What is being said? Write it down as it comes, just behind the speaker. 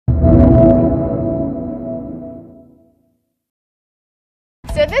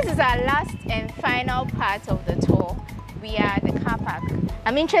our last and final part of the tour. We are at the car park.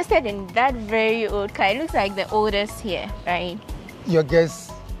 I'm interested in that very old car. It looks like the oldest here, right? Your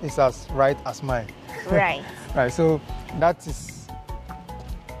guess is as right as mine. Right. Right, so that is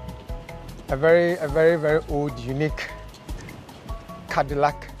a very old, unique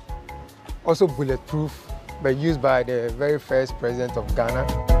Cadillac, also bulletproof, but used by the very first president of Ghana.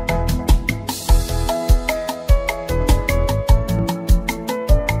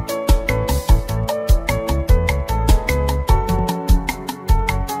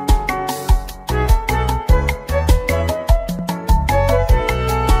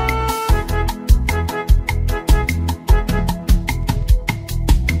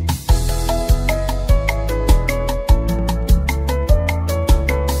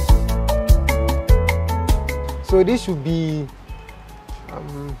 So this should be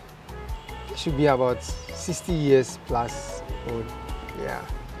about 60 years plus old. Yeah.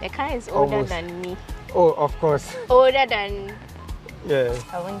 The car is older than me. Oh, of course. Older than, yeah.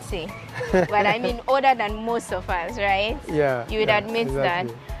 I won't say, but I mean older than most of us, right? Yeah. You would admit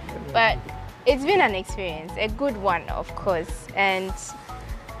exactly. that. But it's been an experience, a good one, of course. And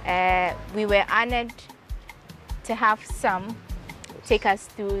we were honored to have Sam take us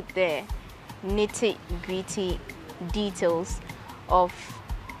through the nitty-gritty details of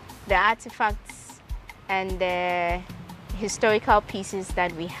the artifacts and the historical pieces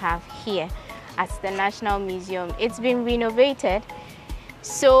that we have here at the National Museum. It's been renovated,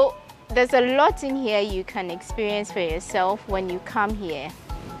 so there's a lot in here you can experience for yourself when you come here.